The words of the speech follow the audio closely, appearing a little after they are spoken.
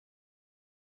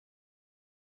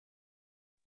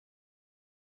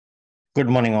Good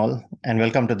morning, all, and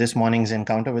welcome to this morning's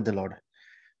encounter with the Lord.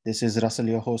 This is Russell,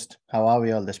 your host. How are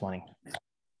we all this morning?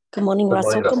 Good morning,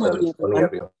 Russell. Good morning,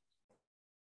 everyone.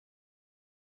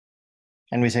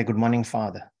 And we say, Good morning,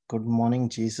 Father. Good morning,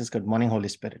 Jesus. Good morning, Holy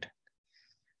Spirit.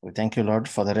 We thank you, Lord,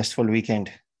 for the restful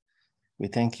weekend. We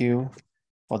thank you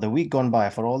for the week gone by,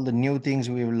 for all the new things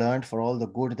we've learned, for all the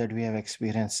good that we have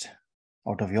experienced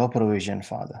out of your provision,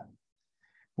 Father.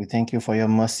 We thank you for your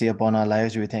mercy upon our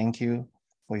lives. We thank you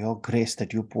for your grace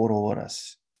that you pour over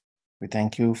us. We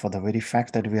thank you for the very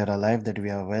fact that we are alive, that we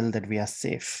are well, that we are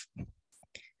safe.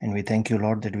 And we thank you,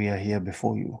 Lord, that we are here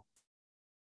before you.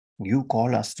 You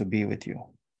call us to be with you.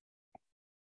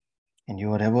 And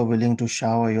you are ever willing to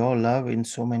shower your love in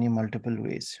so many multiple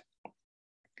ways,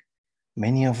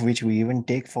 many of which we even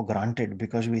take for granted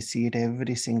because we see it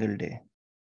every single day.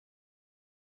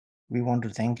 We want to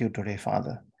thank you today,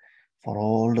 Father, for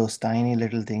all those tiny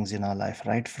little things in our life,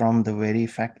 right from the very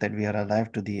fact that we are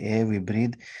alive to the air we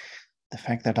breathe, the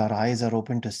fact that our eyes are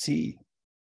open to see,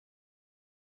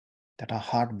 that our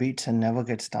heart beats and never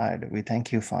gets tired. We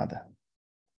thank you, Father.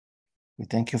 We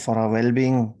thank you for our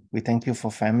well-being. We thank you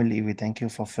for family. We thank you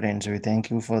for friends. We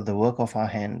thank you for the work of our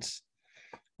hands.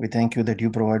 We thank you that you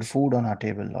provide food on our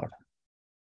table, Lord.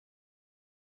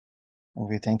 And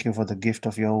we thank you for the gift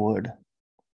of your word,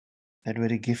 that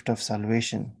very gift of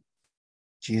salvation,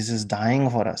 Jesus dying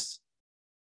for us,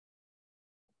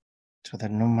 so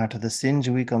that no matter the sins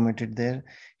we committed there,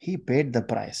 he paid the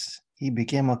price. He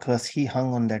became a curse. He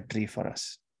hung on that tree for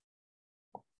us.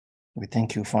 We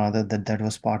thank you, Father, that that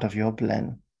was part of your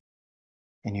plan.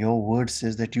 And your word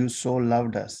says that you so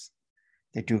loved us,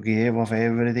 that you gave of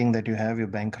everything that you have, you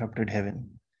bankrupted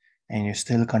heaven, and you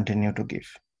still continue to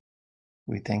give.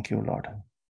 We thank you, Lord.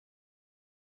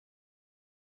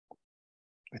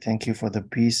 We thank you for the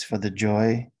peace, for the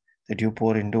joy that you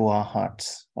pour into our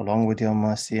hearts, along with your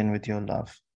mercy and with your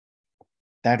love.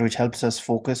 That which helps us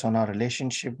focus on our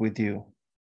relationship with you,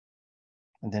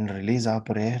 and then release our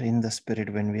prayer in the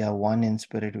Spirit when we are one in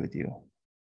spirit with you,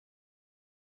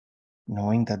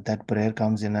 knowing that that prayer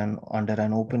comes in under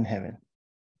an open heaven.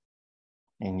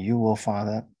 And you, O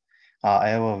Father, are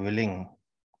ever willing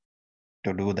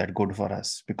to do that good for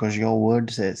us, because your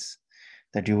word says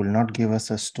that you will not give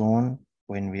us a stone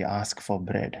when we ask for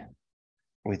bread.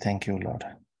 We thank you, Lord.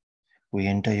 We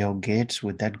enter your gates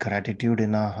with that gratitude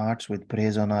in our hearts, with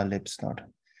praise on our lips, Lord.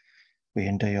 We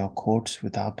enter your courts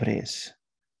with our praise,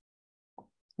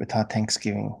 with our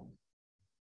thanksgiving.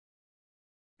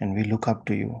 And we look up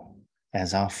to you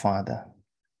as our Father.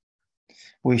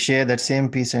 We share that same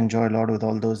peace and joy, Lord, with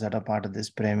all those that are part of this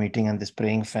prayer meeting and this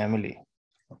praying family.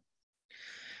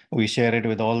 We share it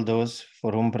with all those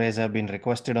for whom prayers have been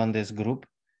requested on this group,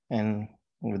 and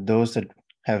with those that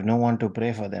have no one to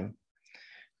pray for them.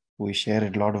 We share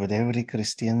it, Lord, with every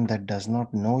Christian that does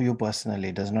not know you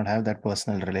personally, does not have that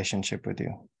personal relationship with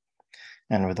you,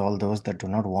 and with all those that do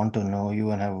not want to know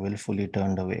you and have willfully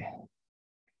turned away.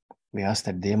 We ask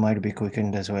that they might be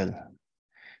quickened as well,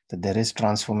 that there is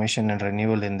transformation and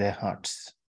renewal in their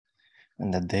hearts,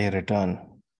 and that they return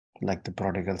like the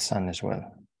prodigal son as well,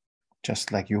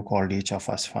 just like you called each of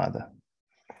us, Father.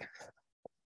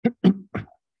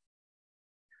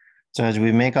 So as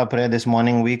we make our prayer this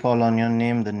morning, we call on your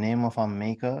name, the name of our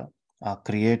Maker, our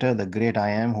Creator, the great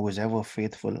I Am, who is ever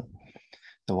faithful,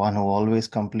 the one who always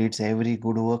completes every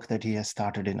good work that he has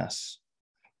started in us,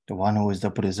 the one who is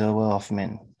the preserver of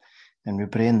men. And we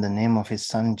pray in the name of his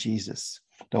Son, Jesus,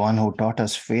 the one who taught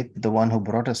us faith, the one who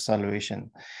brought us salvation,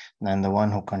 and the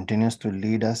one who continues to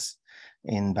lead us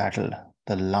in battle,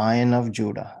 the Lion of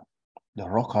Judah, the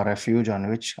rock of refuge on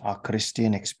which our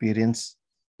Christian experience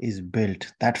is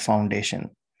built, that foundation.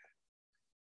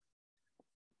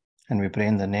 And we pray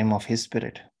in the name of his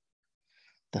Spirit,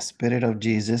 the Spirit of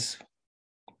Jesus,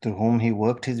 through whom he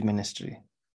worked his ministry,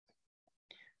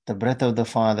 the breath of the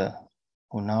Father,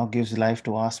 who now gives life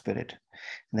to our spirit.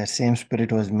 And that same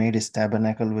Spirit was made his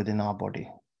tabernacle within our body,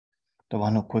 the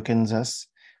one who quickens us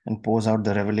and pours out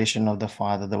the revelation of the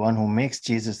Father, the one who makes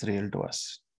Jesus real to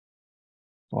us,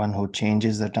 the one who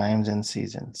changes the times and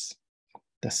seasons,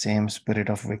 the same Spirit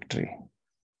of victory.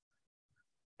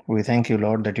 We thank you,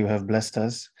 Lord, that you have blessed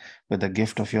us with the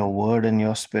gift of your word and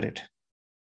your Spirit,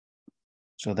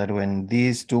 so that when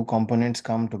these two components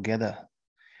come together,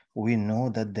 we know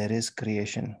that there is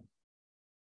creation.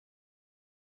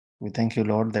 We thank you,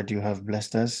 Lord, that you have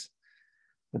blessed us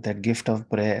with that gift of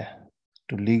prayer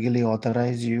to legally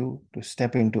authorize you to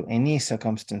step into any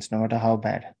circumstance, no matter how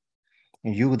bad.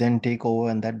 You then take over,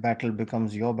 and that battle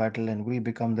becomes your battle, and we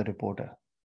become the reporter.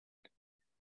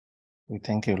 We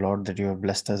thank you, Lord, that you have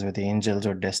blessed us with the angels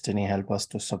of destiny. Help us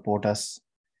to support us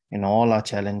in all our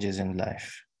challenges in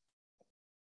life.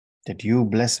 That you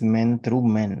bless men through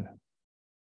men.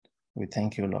 We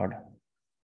thank you, Lord,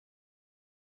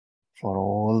 for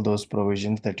all those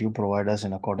provisions that you provide us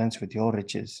in accordance with your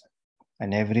riches,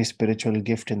 and every spiritual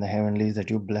gift in the heavenlies that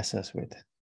you bless us with.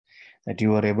 That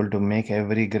you are able to make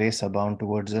every grace abound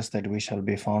towards us, that we shall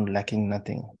be found lacking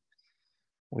nothing.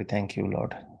 We thank you,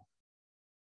 Lord.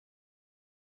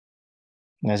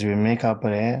 As we make our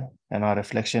prayer and our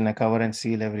reflection, I cover and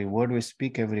seal every word we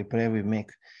speak, every prayer we make,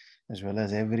 as well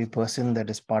as every person that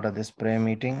is part of this prayer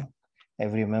meeting,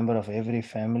 every member of every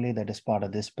family that is part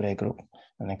of this prayer group.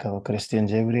 And I cover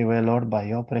Christians everywhere, Lord, by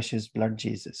your precious blood,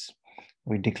 Jesus.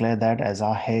 We declare that as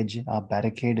our hedge, our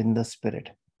barricade in the spirit,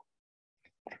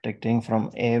 protecting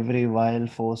from every vile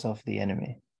force of the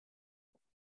enemy.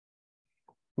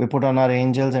 We put on our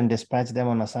angels and dispatch them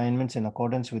on assignments in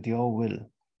accordance with your will.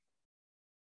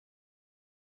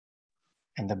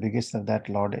 And the biggest of that,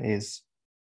 Lord, is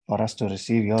for us to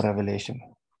receive your revelation.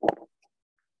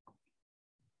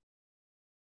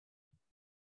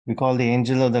 We call the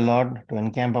angel of the Lord to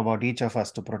encamp about each of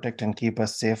us to protect and keep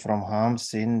us safe from harm,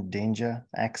 sin, danger,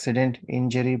 accident,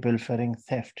 injury, pilfering,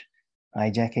 theft,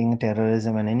 hijacking,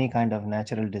 terrorism, and any kind of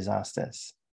natural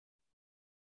disasters.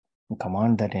 We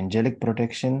command that angelic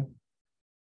protection,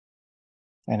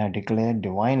 and I declare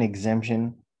divine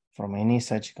exemption from any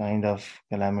such kind of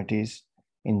calamities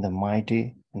in the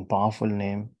mighty and powerful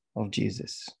name of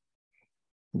Jesus.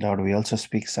 Lord, we also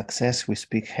speak success, we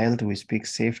speak health, we speak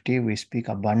safety, we speak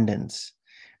abundance,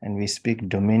 and we speak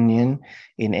dominion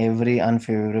in every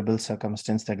unfavorable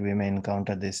circumstance that we may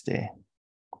encounter this day.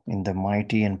 In the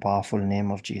mighty and powerful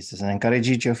name of Jesus. And I encourage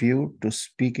each of you to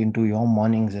speak into your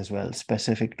mornings as well,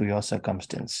 specific to your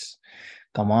circumstance.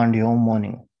 Command your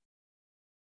morning.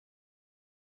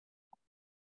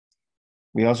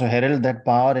 We also herald that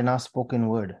power in our spoken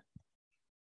word.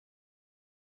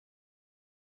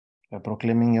 We're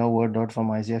proclaiming your word, Lord, from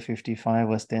Isaiah 55,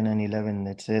 verse 10 and 11.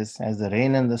 It says, as the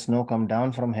rain and the snow come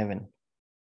down from heaven,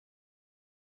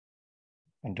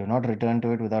 and do not return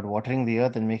to it without watering the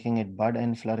earth and making it bud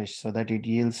and flourish, so that it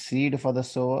yields seed for the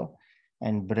sower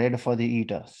and bread for the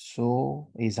eater. So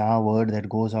is our word that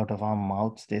goes out of our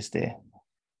mouths this day.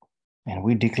 And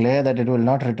we declare that it will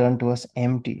not return to us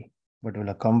empty, but will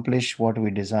accomplish what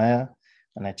we desire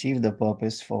and achieve the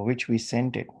purpose for which we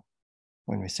sent it,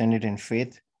 when we send it in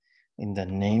faith in the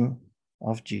name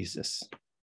of Jesus.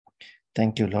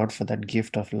 Thank you, Lord, for that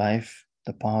gift of life,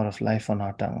 the power of life on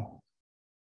our tongue.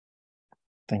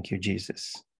 Thank you,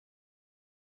 Jesus.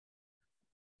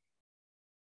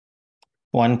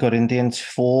 1 Corinthians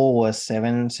 4 verse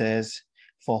 7 says,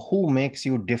 for who makes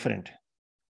you different?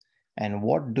 And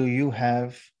what do you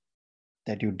have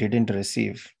that you didn't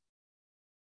receive?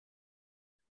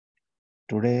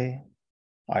 Today,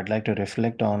 I'd like to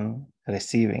reflect on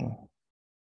receiving.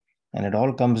 And it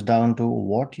all comes down to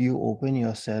what you open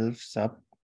yourselves up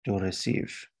to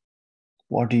receive.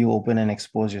 What do you open and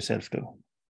expose yourself to?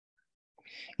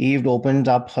 Eve opened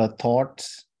up her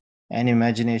thoughts and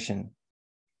imagination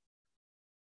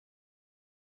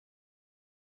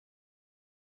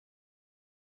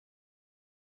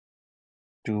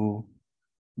to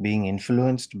being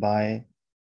influenced by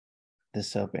the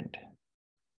serpent.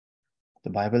 The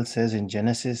Bible says in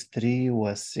Genesis 3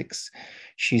 verse 6,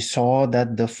 she saw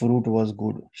that the fruit was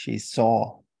good.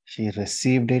 She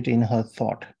received it in her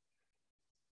thought.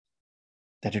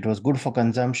 That it was good for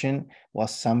consumption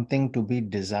was something to be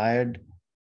desired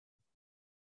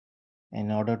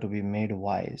in order to be made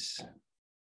wise.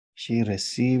 She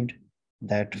received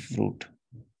that fruit,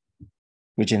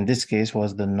 which in this case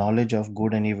was the knowledge of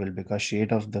good and evil, because she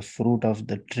ate of the fruit of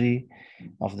the tree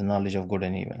of the knowledge of good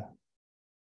and evil.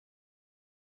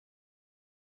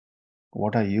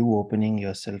 What are you opening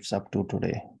yourselves up to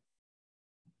today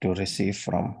to receive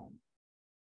from?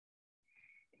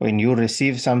 When you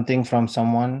receive something from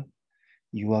someone,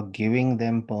 you are giving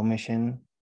them permission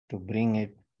to bring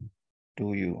it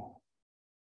to you.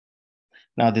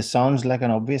 Now, this sounds like an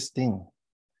obvious thing.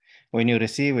 When you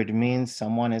receive it, means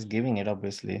someone is giving it,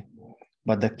 obviously.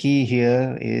 But the key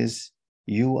here is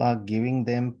you are giving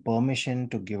them permission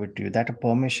to give it to you. That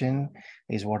permission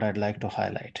is what I'd like to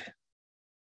highlight.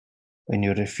 When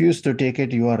you refuse to take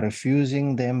it, you are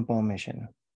refusing them permission.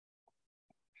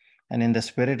 And in the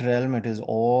spirit realm, it is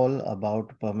all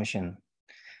about permission.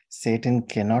 Satan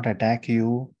cannot attack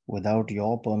you without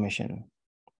your permission.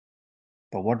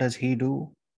 But what does he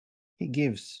do? He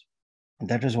gives. And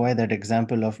that is why that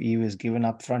example of Eve is given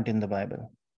up front in the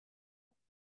Bible.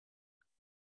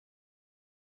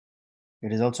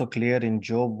 It is also clear in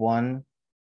Job 1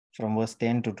 from verse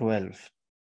 10 to 12.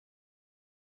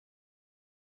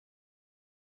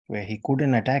 where he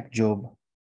couldn't attack Job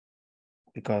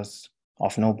because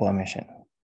of no permission.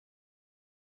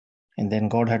 And then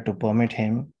God had to permit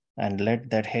him and let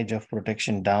that hedge of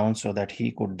protection down so that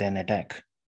he could then attack.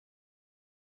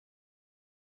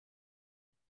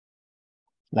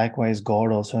 Likewise,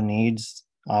 God also needs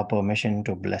our permission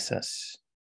to bless us.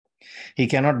 He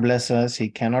cannot bless us, he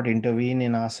cannot intervene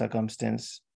in our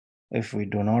circumstance if we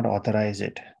do not authorize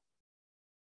it.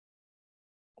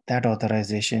 That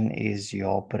authorization is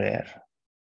your prayer.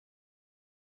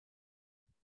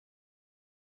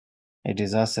 It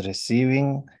is us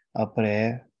receiving a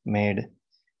prayer made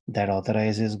that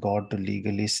authorizes God to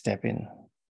legally step in.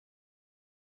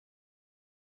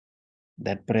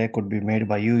 That prayer could be made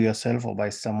by you yourself or by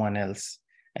someone else,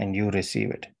 and you receive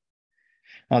it.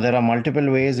 Now, there are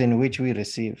multiple ways in which we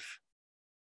receive.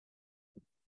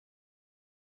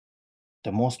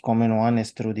 The most common one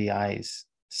is through the eyes,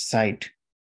 sight.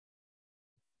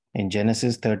 In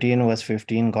Genesis 13, verse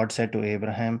 15, God said to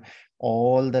Abraham,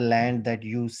 all the land that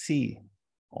you see,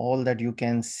 all that you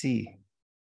can see,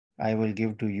 I will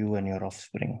give to you and your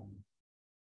offspring.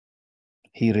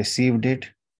 He received it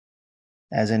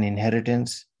as an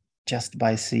inheritance just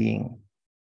by seeing.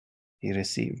 He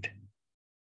received.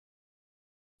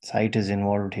 Sight is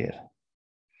involved here.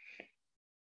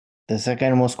 The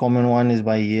second most common one is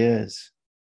by ears.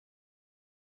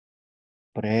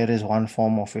 Prayer is one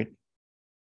form of it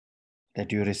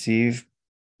that you receive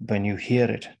when you hear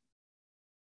it.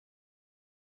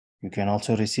 You can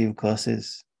also receive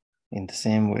curses in the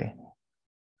same way.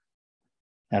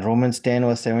 And Romans 10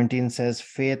 verse 17 says,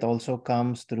 faith also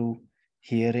comes through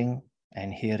hearing,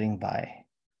 and hearing by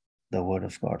the word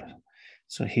of God.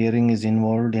 So hearing is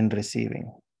involved in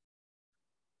receiving.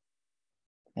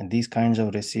 And these kinds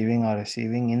of receiving are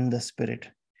receiving in the spirit.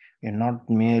 You're not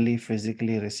merely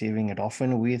physically receiving it.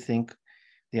 Often we think,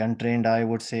 the untrained eye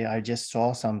would say, I just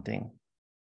saw something.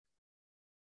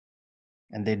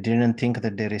 And they didn't think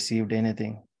that they received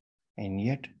anything. And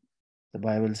yet, the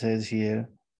Bible says here,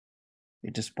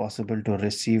 it is possible to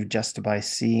receive just by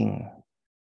seeing.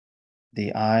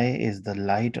 The eye is the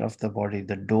light of the body,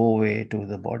 the doorway to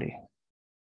the body,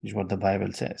 is what the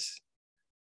Bible says.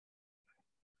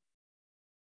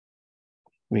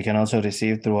 We can also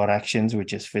receive through our actions,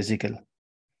 which is physical.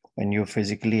 When you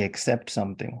physically accept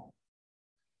something.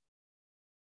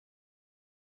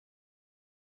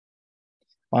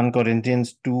 1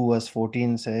 Corinthians 2 verse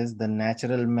 14 says, the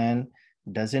natural man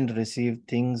doesn't receive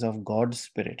things of God's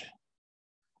Spirit,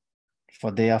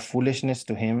 for they are foolishness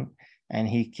to him, and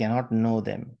he cannot know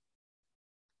them,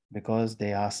 because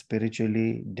they are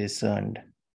spiritually discerned.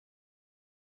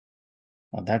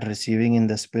 Now that receiving in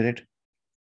the Spirit,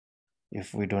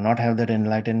 if we do not have that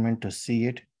enlightenment to see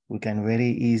it, we can very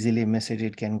easily miss it.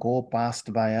 It can go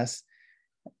past by us.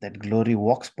 That glory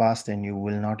walks past and you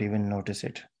will not even notice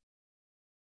it.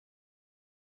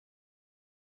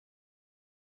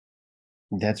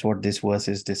 That's what this verse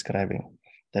is describing.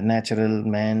 The natural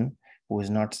man who is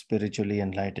not spiritually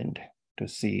enlightened to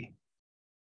see,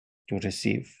 to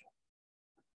receive.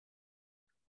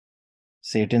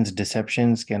 Satan's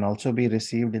deceptions can also be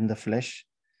received in the flesh,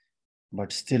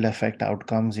 but still affect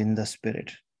outcomes in the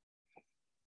spirit,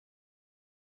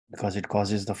 because it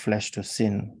causes the flesh to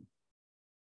sin.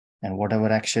 And whatever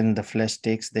action the flesh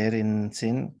takes there in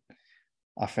sin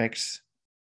affects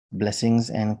blessings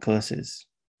and curses.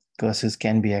 Curses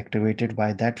can be activated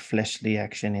by that fleshly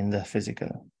action in the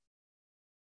physical.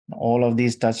 All of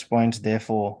these touch points,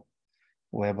 therefore,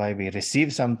 whereby we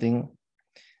receive something,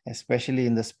 especially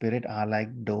in the spirit, are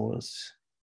like doors.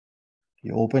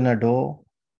 You open a door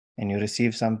and you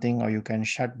receive something, or you can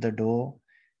shut the door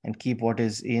and keep what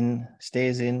is in,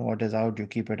 stays in, what is out, you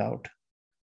keep it out.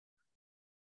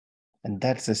 And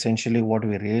that's essentially what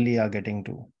we really are getting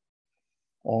to.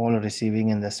 All receiving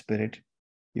in the spirit,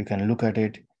 you can look at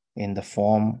it in the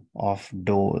form of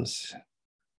doors,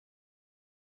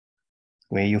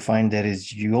 where you find there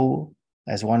is you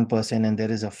as one person and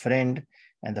there is a friend,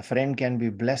 and the friend can be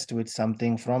blessed with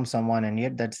something from someone, and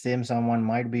yet that same someone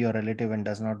might be your relative and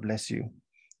does not bless you.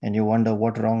 And you wonder,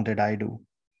 what wrong did I do?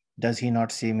 Does he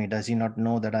not see me? Does he not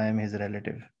know that I am his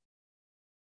relative?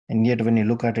 And yet when you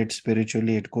look at it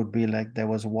spiritually, it could be like there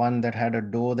was one that had a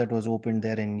door that was opened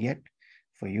there, and yet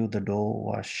for you the door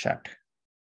was shut.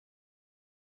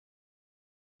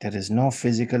 There is no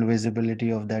physical visibility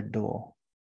of that door,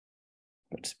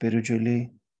 but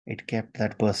spiritually it kept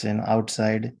that person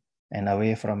outside and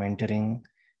away from entering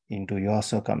into your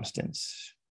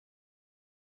circumstance.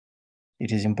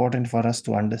 It is important for us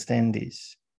to understand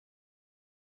these.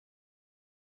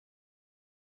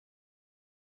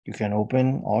 You can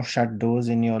open or shut doors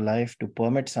in your life to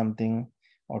permit something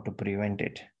or to prevent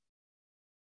it.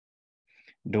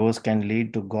 Doors can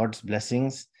lead to God's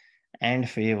blessings and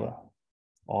favor,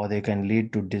 or they can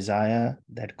lead to desire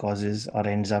that causes or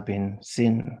ends up in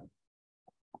sin.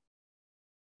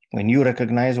 When you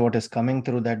recognize what is coming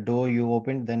through that door you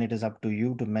opened, then it is up to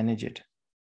you to manage it.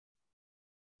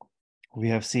 We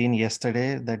have seen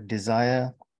yesterday that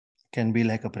desire can be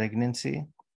like a pregnancy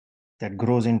that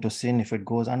grows into sin if it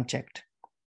goes unchecked.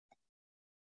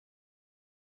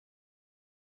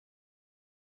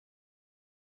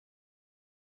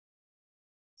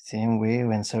 Same way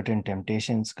when certain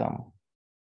temptations come.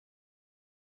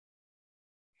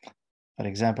 For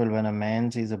example, when a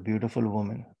man sees a beautiful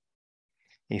woman,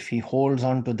 if he holds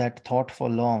on to that thought for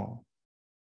long,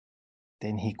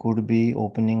 then he could be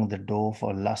opening the door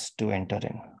for lust to enter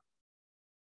in.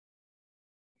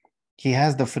 He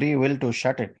has the free will to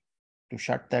shut it, to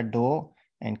shut that door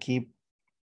and keep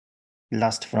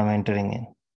lust from entering in.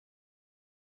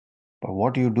 But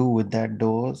what you do with that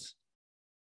doors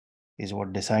is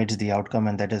what decides the outcome,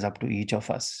 and that is up to each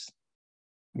of us,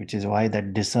 which is why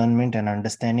that discernment and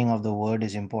understanding of the word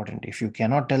is important. If you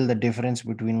cannot tell the difference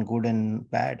between good and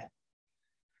bad,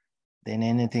 then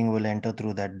anything will enter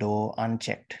through that door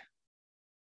unchecked.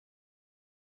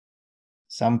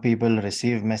 Some people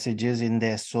receive messages in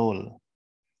their soul.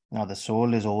 Now the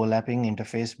soul is overlapping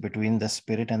interface between the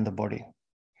spirit and the body,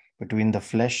 between the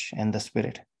flesh and the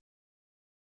spirit.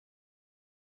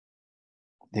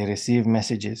 They receive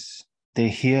messages, they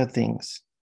hear things.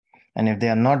 And if they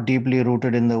are not deeply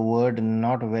rooted in the word,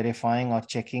 not verifying or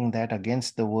checking that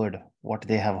against the word, what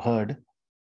they have heard,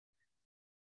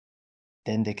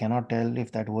 then they cannot tell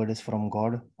if that word is from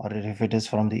God or if it is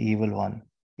from the evil one.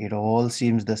 It all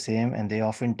seems the same, and they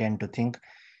often tend to think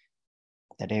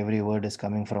that every word is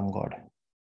coming from God.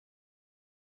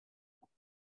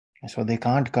 So they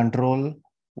can't control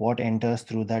what enters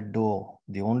through that door.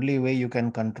 The only way you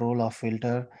can control or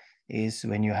filter is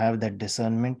when you have that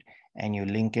discernment and you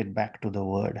link it back to the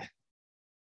word.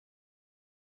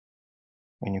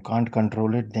 When you can't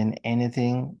control it, then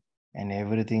anything and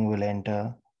everything will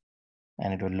enter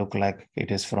and it will look like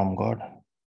it is from God.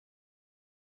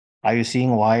 Are you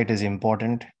seeing why it is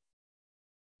important?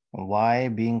 Why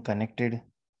being connected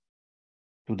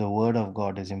to the word of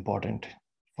God is important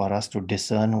for us to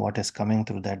discern what is coming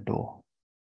through that door?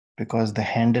 Because the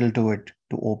handle to it,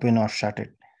 to open or shut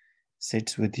it,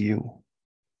 sits with you.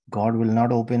 God will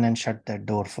not open and shut that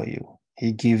door for you.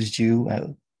 He gives you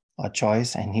a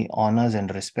choice, and he honors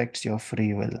and respects your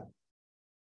free will.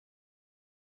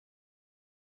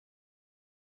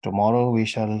 Tomorrow we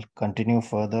shall continue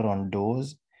further on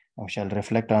doors. We shall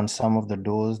reflect on some of the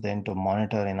doors then to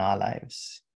monitor in our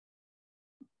lives.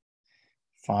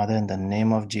 Father, in the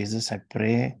name of Jesus, I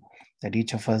pray that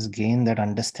each of us gain that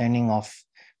understanding of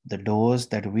the doors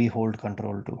that we hold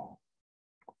control to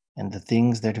and the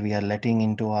things that we are letting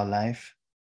into our life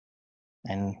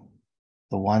and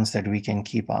the ones that we can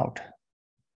keep out.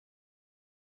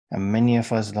 And many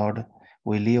of us, Lord,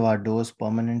 we leave our doors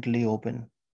permanently open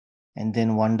and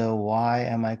then wonder, why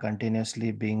am I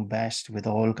continuously being bashed with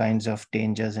all kinds of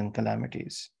dangers and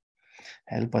calamities?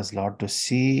 Help us, Lord, to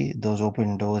see those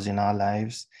open doors in our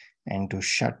lives and to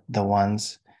shut the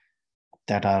ones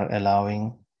that are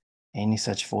allowing any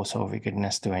such force of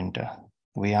wickedness to enter.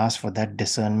 We ask for that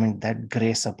discernment, that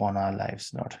grace upon our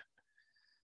lives, Lord.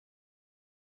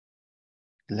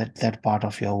 Let that part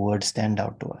of your word stand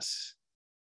out to us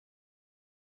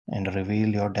and reveal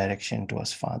your direction to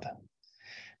us, Father.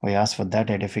 We ask for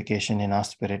that edification in our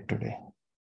spirit today.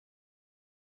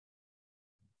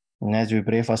 And as we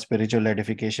pray for spiritual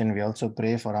edification, we also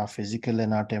pray for our physical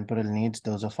and our temporal needs,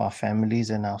 those of our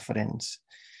families and our friends.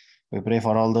 We pray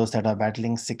for all those that are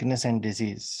battling sickness and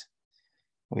disease.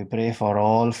 We pray for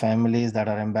all families that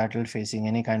are embattled, facing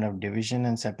any kind of division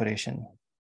and separation.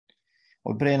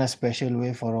 We pray in a special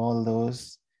way for all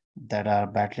those that are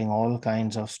battling all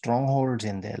kinds of strongholds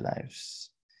in their lives,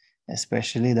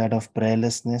 especially that of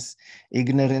prayerlessness,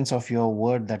 ignorance of your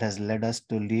word that has led us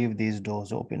to leave these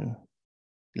doors open,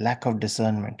 lack of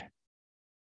discernment,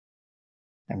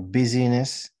 and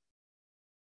busyness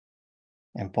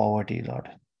and poverty, Lord,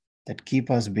 that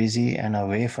keep us busy and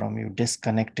away from you,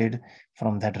 disconnected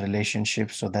from that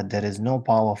relationship so that there is no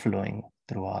power flowing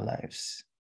through our lives.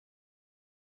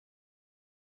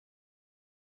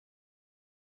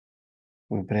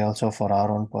 We pray also for our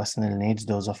own personal needs,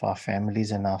 those of our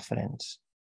families and our friends,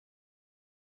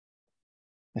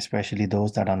 especially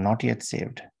those that are not yet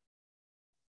saved.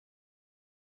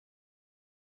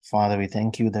 Father, we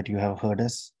thank you that you have heard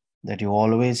us, that you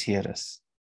always hear us.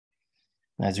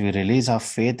 As we release our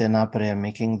faith in our prayer,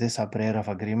 making this a prayer of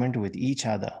agreement with each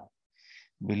other,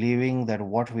 believing that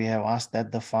what we have asked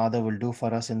that the Father will do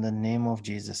for us in the name of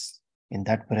Jesus, in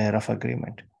that prayer of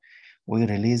agreement. We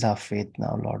release our faith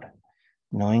now, Lord,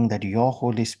 knowing that your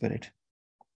Holy Spirit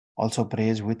also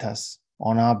prays with us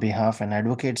on our behalf and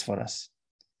advocates for us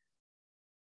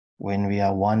when we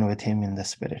are one with him in the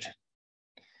Spirit.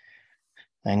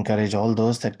 I encourage all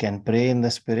those that can pray in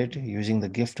the Spirit, using the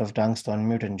gift of tongues to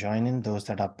unmute and join in. Those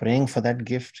that are praying for that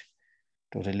gift,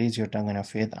 to release your tongue in your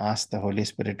faith, ask the Holy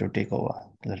Spirit to take over.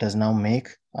 Let us now make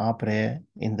our prayer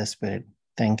in the Spirit.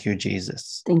 Thank you,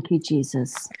 Jesus. Thank you,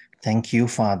 Jesus. Thank you,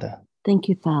 Father. Thank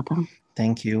you, Father.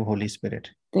 Thank you, Holy Spirit.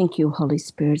 Thank you, Holy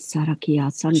Spirit. Sarakia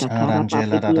Sandakara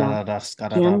Papia.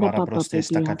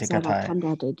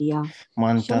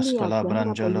 Mantas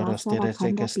Calabranjolo Rostere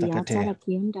Sekestakate.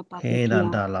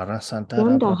 Hedandala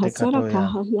Rasantara Yanda Pratikatoya.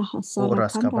 Hasaraka Hasara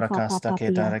Oras Kanda Cabrakasta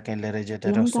Papia. Ketareke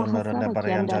Leregete Yanda Rosundara Hasara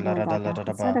Kianda Barianjala Nanda Radala.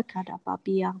 Hasara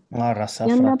Papia. Marasa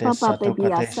Yanda Frates Papa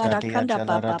Papia Satukate Shadia Sarakanda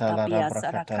Papa Chalarata Papia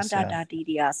Sarakanda Bracatasia.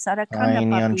 Dadidia Sarakanda Ainian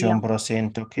Papia.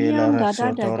 Jombrosento Kela Yanda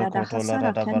Rasotor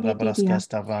Hasara Cotola Candidia.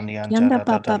 Barabrascasta Vandian Yanda Jara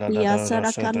Papa Pia Rosoto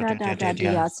Sarakanda Tedia.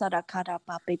 Dadia Sarakada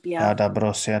Papia. Ada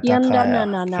Broseta Yanda Kaya.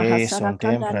 Nana Ke Hasara son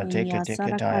Kanda tempra Ninia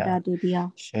Sarakada teketaya.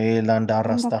 Didia. Sheilanda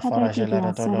Yanda Kada Rastafara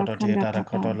Didia Gelatolo Sarakanda Tida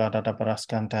Papa. Cotola da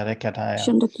Brascanta Recataya.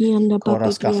 Shandakianda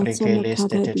Coras Papia Cafrique Sanakada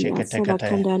Liste Dia Techecate.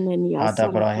 Sarakanda Nenia Ada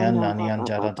Brian Sarakanda Nanian Papa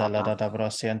Jara Papa. da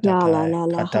Brosienta Ya la Kai. la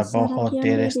la hasara Cataboho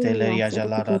kiande dia Deresteleria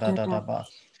Jalada sarakatata. Ba.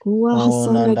 Kuwa O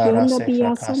hasanda Nandara kianda se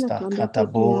pia sana fracasta, kanda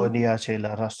pipia. catabodia se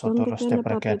la Sanda rasotoros te kanda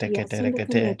prakete papipia kete sanda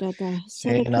kanda rekete, tata.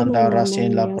 se Sarakana nandara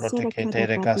sin la nanania protekete sarakada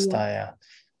papia. recastaya,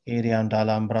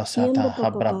 iriandalambra Kianda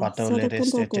papa habrapato le sarakanda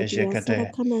restete tatia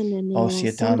jecate, sarakana nania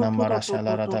sanda osietana kada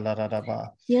marashala papa.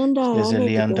 radaba, Kianda ale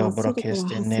Zeliando tia sarakara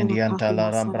brokeste hasara nendianta la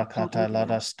kahia sarakada rambrakata la dia.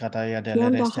 rascataya de le Kianda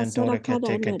restento hasara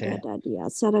kada recete, nada dia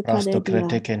sarakada rasto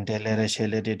dia. cretekente le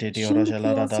resele de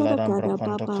diorosela Shandakia la sarakada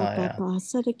rambroconto papa kaya, papa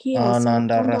sarakia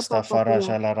ananda sarakanda rasta papa.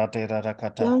 faraja la ratera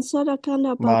rakata. Yan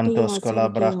sarakanda Bantos papaya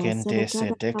colabra sarakia kente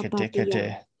se sarakada papapia.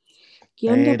 tekete.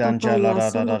 Kianda Edanjala papaya da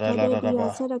sanakade dia ba.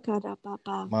 sarakada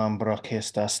papa. Mambra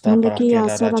kesta stabra Yandakia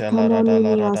kela da jala sarakanda da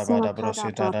ninia da ba da sarakada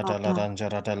brosita da la papapa.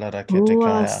 danjara da la Hua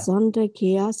kaya.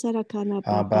 sandakia sarakana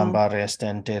papa. Abamba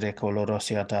restentere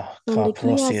colorosiata.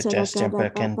 Sandakia Caprosiete sarakada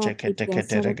stemper papa kente pipia kete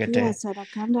sarakia regete.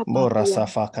 sarakanda Bora papia.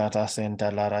 safakata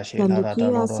senta la rashila da Sandakia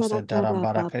loro senta sarakada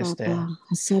rambara papa. creste.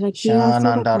 Sarakia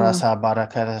Shanandara saraka. sabara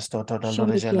keresto to the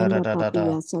lorigela Shandakianda da.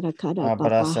 papia sarakada papa.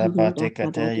 Abrasa Yanda patikate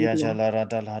kadadia. yajala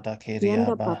da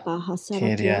Yanda kiriaba. papa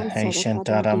Kiria hasarakian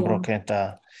Heshenta sarakadadia.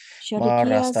 Rambrokenta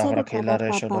Shadikia Marasta Vrakila sarakada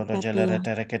papa Reshodo papia.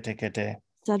 Jeleretekete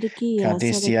Sadikia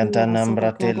Kadisianta sarakia Nambratela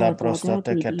sarakada dada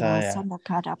didia Prostotekataya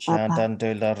sanakada papa.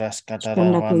 Shantantela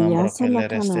Raskatara Shandakia Vanambrokele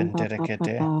sanakana papa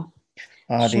Restenterekete papa.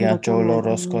 Adiantolo Shandakana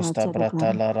dania Roscosta sarakada.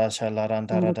 Bratala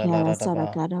Shandakia Rashalarandara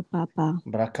sarakada papa.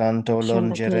 Bracanto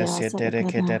Longere Shandakia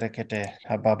sarakada. Seterekete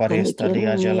Hababarista Sandakia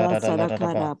Liajala nania Radaba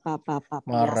sarakada papa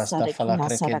papia. Marasta Sadakia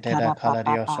Falacrekete sarakada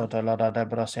Caladio papa. Sotola de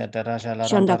Brosete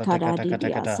Rajalarandara Shandakada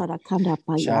didia Tekatekata sarakanda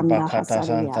payanda Shabakata hasaria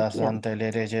Santa kian. Santa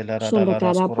Lede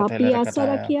Radala Shandakada Scurtele papia Recataya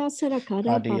sarakia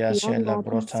sarakada Adia papianda Shela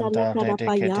Brotanta sanakada Redicate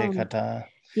payan. Kata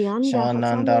Kianda Shananda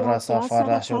hasalia Rasa kia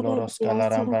sarakada Farashuloros dia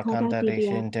Calarambra sarakada Canta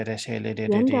didia. Rishintere Sheli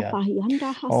Yanda Dia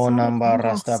payanda O Namba hasarakanda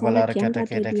Rasta Balarcata hasarakianda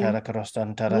Kede didia.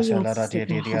 Caracrostantara Oya Shala sika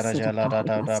Dia Rajala hasaraka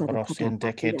ya Rada sarakada Brosinte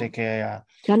papia. Ketekea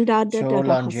Kianda dada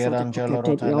Sholan hasarakada Gerangelo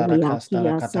didia Rotala oya Casta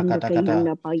kia Kata Kata Kata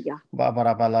sandakayanda paya.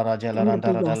 Babara Balara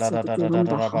Jelaranda Yandakia Dada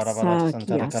sadakianda Barabara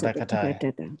Santa hasarakia Kata sadakada.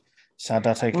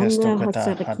 Sada Yanda Tekestokata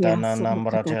hasarakia Hadana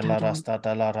Nambra Jela sadakada. Rasta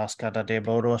Dala Raskada de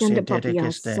Boros Yanda papia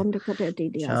Interekeste sandakada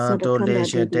didia Shanto sadakanda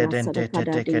Leje didia Dedente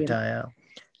sadakada dia. Teketaya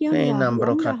Yanda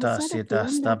Nambro hasaraki sita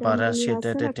yanda staparashi danania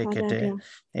de sadakada tekete. dia.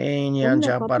 Enyanja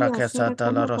Yanda papia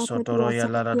barakasata la sadakanda rosotoro papatia ya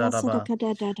la sadakia radaba.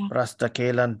 sadakada dada. Rasta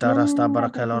kelan darasta Yanda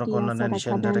barakalor didia konan sadakada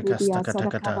shendere kasta didia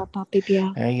sadakada katakata.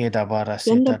 papipia. Eye da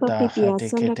Yanda barasita da papipia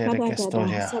hate ketere sandakada dada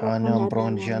kestoria. Hanam sadakanda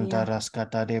bronjanta danania.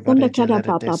 raskata de Sandakada barejelere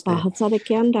papa teste.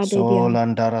 hasarakianda didia.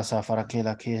 Solandara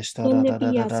safarakila kiesta Yanda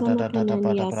pia sandakana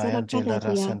Brian sadakada Jela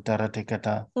dia. rasantara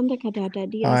tikata. Sandakada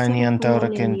dia Anyanta sarakana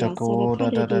rakenta nenia ko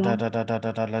sarakada dia.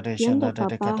 la Yanda deshanda de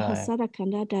papa dekata. hasara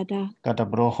kanda dada. Kata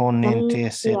broho nente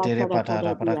Sandia setere sarakada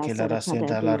patara para dia que la sarakada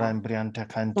rasenta la dia. rambrianta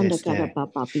Sandakada canteste.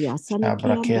 papa pia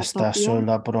sanakianda Abrakesta papia.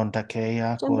 sola pronta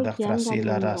keia coda Sandakianda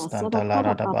frasila nenia rastanta la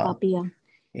sarakada papa radaba. pia.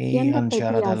 E Yanda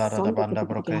anjara papia de la radabanda sandakada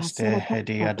broceste, sarakada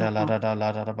hedia de la papa. rada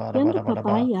la Yanda radaba.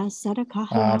 papaya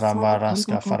sarakahya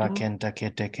sarakanda Aramaraska dada. farakenta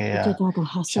ketekea. Dada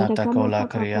hasara Shata kanda cola papa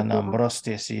cria pia.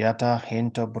 nambrostis yata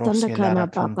hinto broske Sandakana lara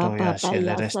papa cantoya papa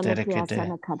ya shelerestere sanakia kete.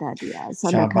 sanakada dia.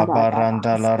 Sanakada dada.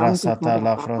 Shababaranda la rasata Sandakada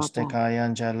la papa. frostekaya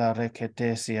angela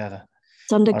reketesia.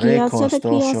 Sandakia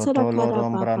Recosto Sadakia Sadakara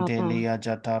shotolorum Papa. brantelia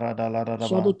jatara dalaraba.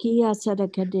 Shadakia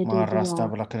Sadakadea. Marasta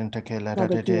blakente kela de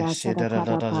Sadakia sidara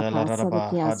Sadakara da Papa. jalaraba.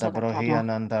 Sadakia Hadabrohia Sadakara.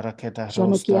 nandaraketa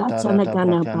rosta Shanakia tara da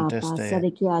Sanakana Papa. bracanteste.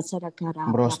 Sadakia Sadakara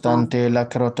Papa. Brostante la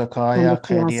crotakaya Sandakia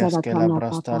credias que la Sadakana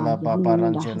brasta Papa. la Yanda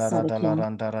babarangela da Sadakia.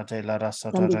 randara de la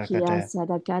rasata Sandakia recate.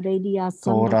 Sadakadia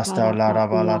Corasta Sandakara la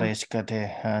ravala Papia.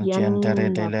 rescate and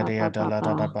gentere de Yanda leria Papa de la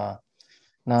Papa. raba.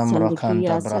 Namro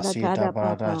canta Sandakia brasita Sadakara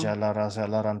barada Papa. jala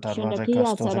razala rantara Shandakia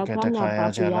recasto recate Sadakana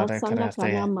kaya jala Papia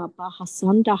Sandakana recreste. Mapa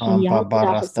Hasanda Ampa Hayanda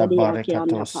barasta Hasadia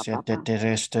Kianda baricatus sete Papa.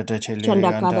 tereste de chiliri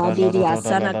Chandakara andara Didia la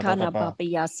Sanakana raba.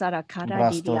 Papia Sarakara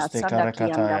Didia Brastos de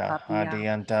Sandakianda caracataya, Papia.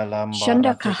 adianta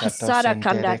lambara Shandaka tecatos Hasara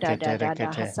Kanda da enterecete da da da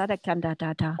recete. Hasara Kanda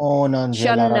da da. On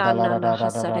Angela Shanana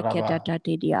Hasara Keda Radala da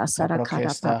Didia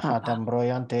Sarakara Caproquesta Papa.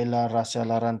 Hatambroyante la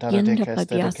Rasalarantara de Yenda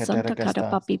Cesta de Papia Santa Kada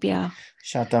Caterecesta. Papia.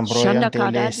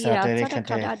 Shatambroyante le Shandakada dia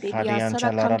Saterecate, Sarakada dia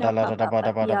Hadiancha la Sarakanda Radala Papa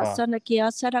Papia Radabadabadaba.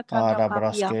 Sanakia Sarakanda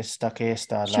Papia. Adabraskesta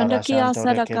Kesta, la Shandakia Rasanto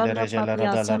recele Sarakanda regela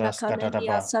Papia Radala Sanakana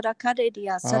dia Rascatadaba. Sarakada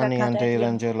dia Sarakada Aniante dia.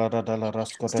 Langela Radala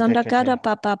Sandakada Rascotecate.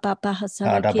 Papa Papa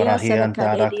Hasarakia Adabrahianta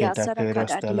Sarakada dia Raketa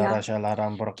Sarakada Kirosta la dia.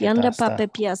 Kianda Rajalarambrocetasta. Papa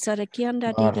Pia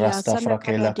Sarakianda dia Rasta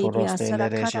Sanakada Frakela dia Kuroste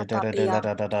Sarakada Lereshe de la Papia.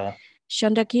 Radada.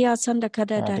 Shandakia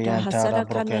Sandakada da Adiantara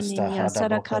Hasarakana Brokesta, ninia Hada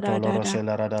Sarakada Brokotolo da.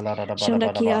 Roshela Radala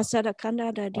Shandakia Radabadabadaba.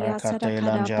 Sarakanda dia Rakate Sarakada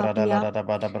Lanjara Papia.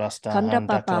 Radabada Brasta, Kanda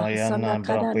Handa papa Kroyana sana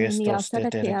kada ninia Broquestos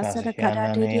sada kia Tetericas, sada kada Yanani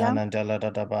dedia. Anandela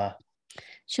Radaba.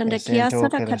 Shanda kia Esento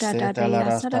sada kada Cresceta la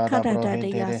dadia sada Rasta da kada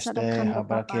dadia sada Brohintereste, kanda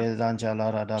papa. Habrake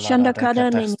Lanjala Radala Shanda kada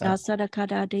Radacatasta. ninia sada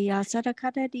kada dia sada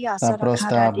kada dia La sada kada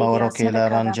Prosta dedia sada Baurokela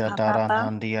kada Ranja papa Daran pa.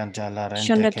 Handi Anjala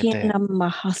Shanda Rentekete. kiana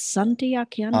mahasantia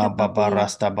kianda Baba papia.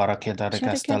 Rasta Baraketa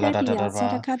Shada Recasta kada dia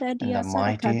sada Radadaba. kada In the dia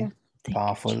sada kada. mighty, Thank you,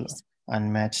 powerful, Jesus.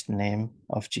 unmatched name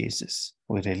of Jesus.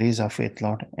 We release our faith,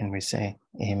 Lord, and we say,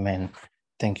 Amen.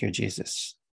 Thank you,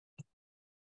 Jesus.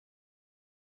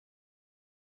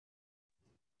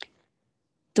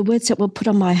 The words that were put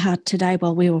on my heart today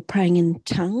while we were praying in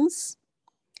tongues.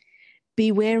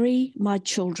 Be wary, my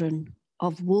children,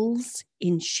 of wolves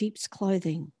in sheep's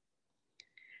clothing.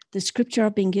 The scripture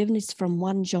I've been given is from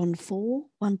 1 John 4,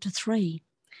 1-3,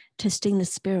 testing the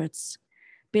spirits.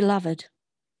 Beloved,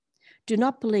 do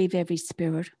not believe every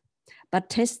spirit, but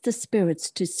test the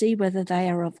spirits to see whether they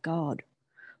are of God.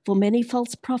 For many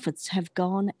false prophets have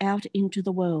gone out into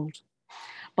the world.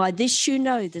 By this you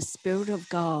know the Spirit of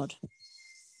God.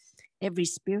 Every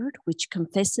spirit which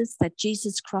confesses that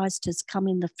Jesus Christ has come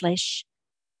in the flesh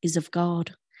is of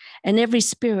God. And every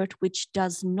spirit which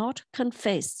does not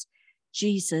confess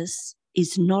Jesus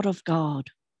is not of God.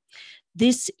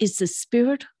 This is the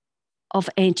spirit of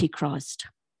Antichrist,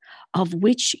 of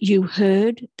which you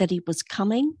heard that he was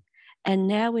coming, and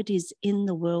now it is in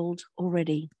the world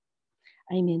already.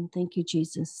 Amen. Thank you,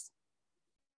 Jesus.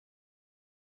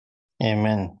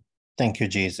 Amen. Thank you,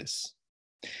 Jesus.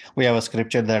 We have a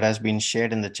scripture that has been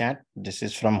shared in the chat. This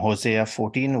is from Hosea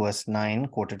 14, verse 9,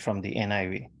 quoted from the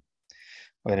NIV,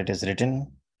 where it is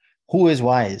written, "Who is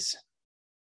wise?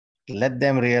 Let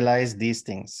them realize these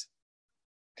things.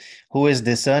 Who is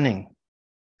discerning?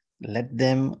 Let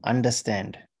them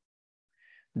understand.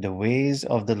 The ways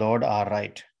of the Lord are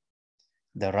right.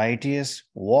 The righteous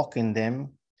walk in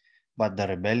them, but the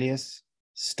rebellious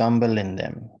stumble in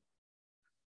them."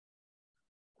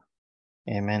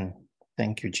 Amen.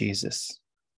 Thank you, Jesus.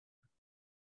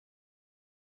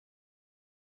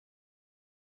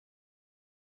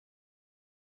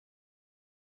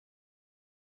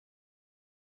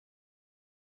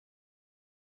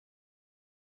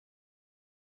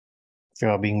 If you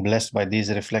are being blessed by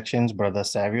these reflections, Brother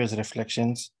Savio's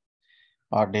reflections,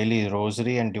 our daily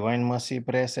rosary and divine mercy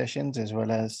prayer sessions, as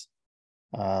well as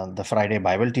the Friday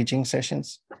Bible teaching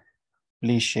sessions,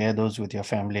 please share those with your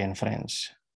family and friends.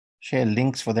 Share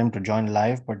links for them to join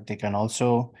live, but they can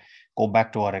also go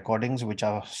back to our recordings, which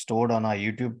are stored on our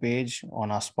YouTube page, on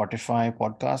our Spotify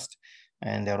podcast,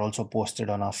 and they're also posted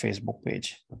on our Facebook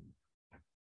page.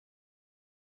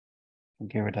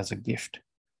 Give it as a gift.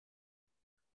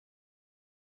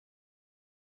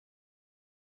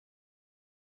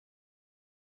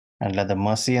 And let the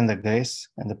mercy and the grace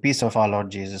and the peace of our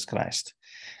Lord Jesus Christ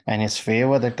and his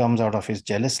favor that comes out of his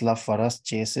jealous love for us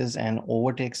chases and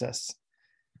overtakes us.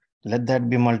 Let that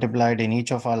be multiplied in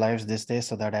each of our lives this day,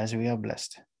 so that as we are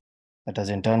blessed, let us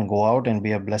in turn go out and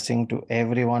be a blessing to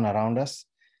everyone around us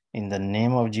in the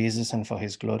name of Jesus and for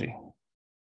his glory.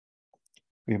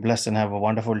 Be blessed and have a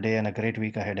wonderful day and a great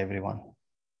week ahead, everyone.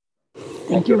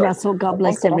 Thank you, Russell. God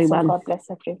bless everyone. God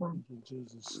bless everyone. Thank you,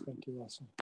 Jesus. Thank you, Russell.